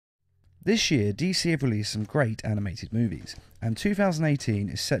This year, DC have released some great animated movies, and 2018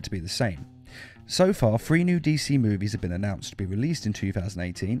 is set to be the same. So far, 3 new DC movies have been announced to be released in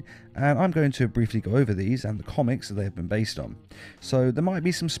 2018, and I'm going to briefly go over these and the comics that they have been based on. So there might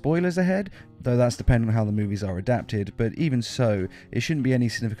be some spoilers ahead, though that's depending on how the movies are adapted, but even so, it shouldn't be any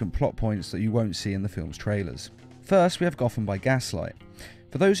significant plot points that you won't see in the film's trailers. First, we have Gotham by Gaslight.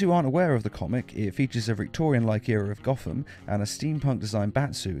 For those who aren't aware of the comic, it features a Victorian-like era of Gotham and a steampunk-designed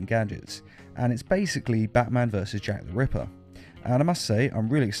batsuit and gadgets, and it's basically Batman vs Jack the Ripper. And I must say, I'm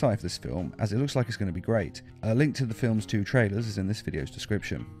really excited for this film, as it looks like it's going to be great. A link to the film's 2 trailers is in this video's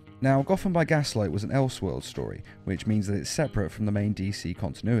description. Now, Gotham by Gaslight was an Elseworld story, which means that it's separate from the main DC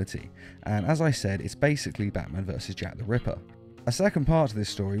continuity, and as I said, it's basically Batman vs Jack the Ripper. A second part to this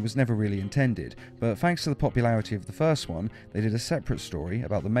story was never really intended, but thanks to the popularity of the first one, they did a separate story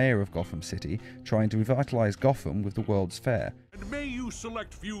about the mayor of Gotham City trying to revitalise Gotham with the World's Fair. And may you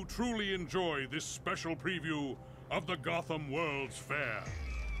select few truly enjoy this special preview of the Gotham World's Fair.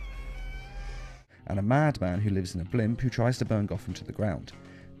 And a madman who lives in a blimp who tries to burn Gotham to the ground.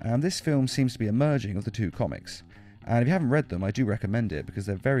 And this film seems to be a merging of the 2 comics. And if you haven't read them, I do recommend it because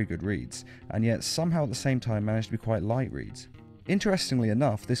they're very good reads, and yet somehow at the same time managed to be quite light reads. Interestingly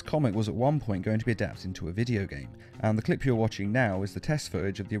enough, this comic was at one point going to be adapted into a video game, and the clip you're watching now is the test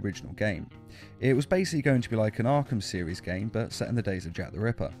footage of the original game. It was basically going to be like an Arkham series game, but set in the days of Jack the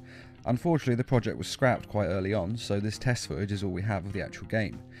Ripper. Unfortunately, the project was scrapped quite early on, so this test footage is all we have of the actual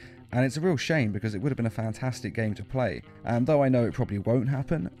game. And it's a real shame because it would have been a fantastic game to play, and though I know it probably won't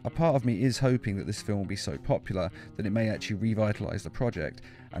happen, a part of me is hoping that this film will be so popular that it may actually revitalise the project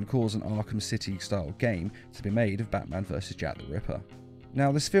and cause an Arkham City style game to be made of Batman vs Jack the Ripper.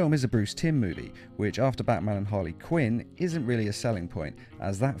 Now, this film is a Bruce Timm movie, which after Batman and Harley Quinn isn't really a selling point,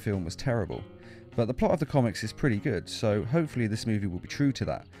 as that film was terrible. But the plot of the comics is pretty good, so hopefully this movie will be true to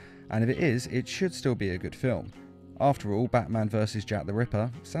that, and if it is, it should still be a good film. After all, Batman vs Jack the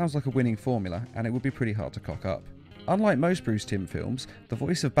Ripper sounds like a winning formula, and it would be pretty hard to cock up. Unlike most Bruce Timm films, the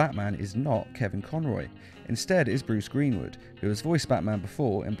voice of Batman is not Kevin Conroy. Instead, it is Bruce Greenwood, who has voiced Batman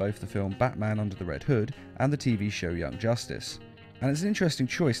before in both the film Batman Under the Red Hood and the TV show Young Justice. And it's an interesting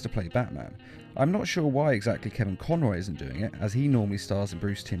choice to play Batman. I'm not sure why exactly Kevin Conroy isn't doing it, as he normally stars in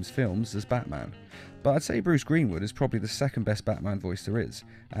Bruce Timm's films as Batman. But I'd say Bruce Greenwood is probably the second best Batman voice there is,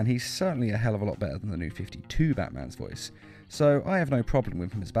 and he's certainly a hell of a lot better than the new 52 Batman's voice, so I have no problem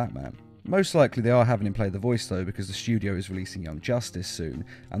with him as Batman. Most likely they are having him play the voice though because the studio is releasing Young Justice soon,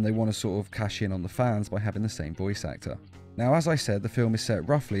 and they want to sort of cash in on the fans by having the same voice actor. Now, as I said, the film is set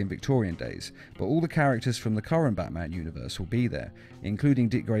roughly in Victorian days, but all the characters from the current Batman universe will be there, including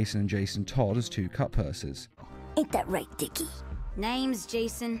Dick Grayson and Jason Todd as 2 cut pursers. Ain't that right, Dickie? Name's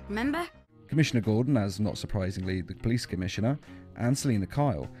Jason, remember? Commissioner Gordon as, not surprisingly, the police commissioner, and Selina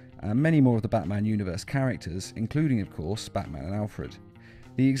Kyle, and many more of the Batman universe characters, including of course Batman and Alfred.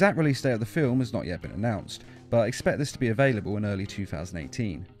 The exact release date of the film has not yet been announced, but expect this to be available in early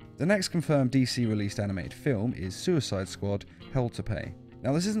 2018. The next confirmed DC released animated film is Suicide Squad: Hell to Pay.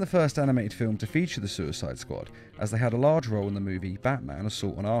 Now, this isn't the first animated film to feature the Suicide Squad, as they had a large role in the movie Batman: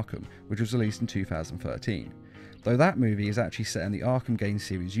 Assault on Arkham, which was released in 2013. Though that movie is actually set in the Arkham game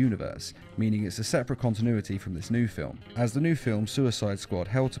series universe, meaning it's a separate continuity from this new film, as the new film Suicide Squad: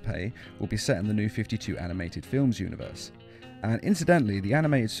 Hell to Pay will be set in the new 52 animated films universe. And incidentally, the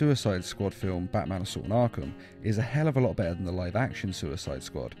animated Suicide Squad film Batman: Assault on Arkham is a hell of a lot better than the live-action Suicide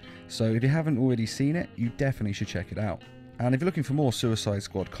Squad, so if you haven't already seen it, you definitely should check it out. And if you're looking for more Suicide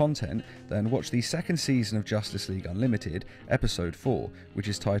Squad content, then watch the 2nd season of Justice League Unlimited, Episode 4, which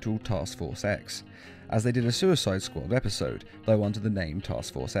is titled Task Force X, as they did a Suicide Squad episode, though under the name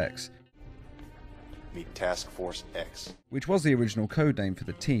Task Force X. Meet Task Force X, which was the original codename for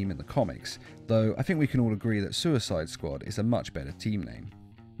the team in the comics, though I think we can all agree that Suicide Squad is a much better team name.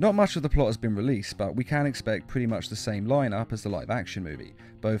 Not much of the plot has been released, but we can expect pretty much the same lineup as the live-action movie.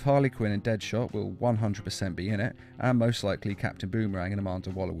 Both Harley Quinn and Deadshot will 100% be in it, and most likely Captain Boomerang and Amanda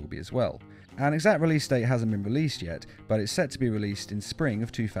Waller will be as well. An exact release date hasn't been released yet, but it's set to be released in spring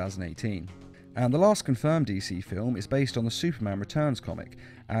of 2018. And the last confirmed DC film is based on the Superman Returns comic,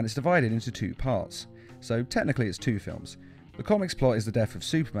 and it's divided into 2 parts. So technically it's 2 films. The comic's plot is the death of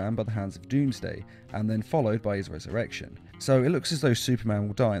Superman by the hands of Doomsday, and then followed by his resurrection. So it looks as though Superman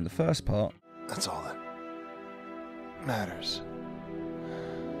will die in the first part. That's all that matters.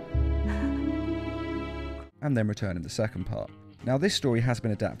 And then return in the second part. Now, this story has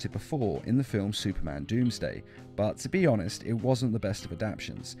been adapted before in the film Superman Doomsday, but to be honest, it wasn't the best of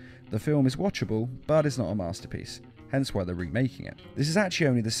adaptations. The film is watchable, but it's not a masterpiece. hence why they're remaking it. This is actually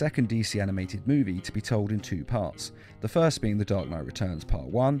only the second DC animated movie to be told in 2 parts, the first being The Dark Knight Returns Part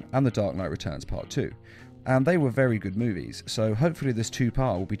 1 and The Dark Knight Returns Part 2, and they were very good movies, so hopefully this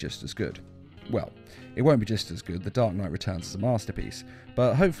 2-part will be just as good. Well, it won't be just as good, The Dark Knight Returns is a masterpiece,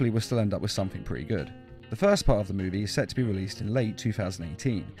 but hopefully we'll still end up with something pretty good. The first part of the movie is set to be released in late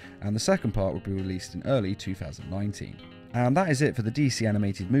 2018, and the second part will be released in early 2019. And that is it for the DC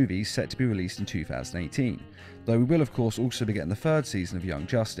animated movies set to be released in 2018, though we will of course also be getting the 3rd season of Young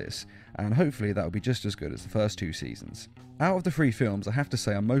Justice, and hopefully that will be just as good as the first 2 seasons. Out of the 3 films, I have to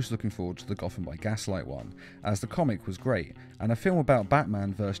say I'm most looking forward to the Gotham by Gaslight one, as the comic was great, and a film about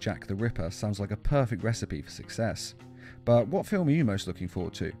Batman vs Jack the Ripper sounds like a perfect recipe for success. But what film are you most looking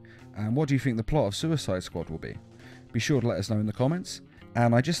forward to? And what do you think the plot of Suicide Squad will be? Be sure to let us know in the comments.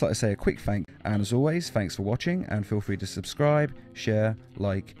 And I'd just like to say a quick thank, and as always, thanks for watching, and feel free to subscribe, share,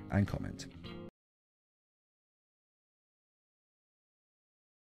 like, and comment.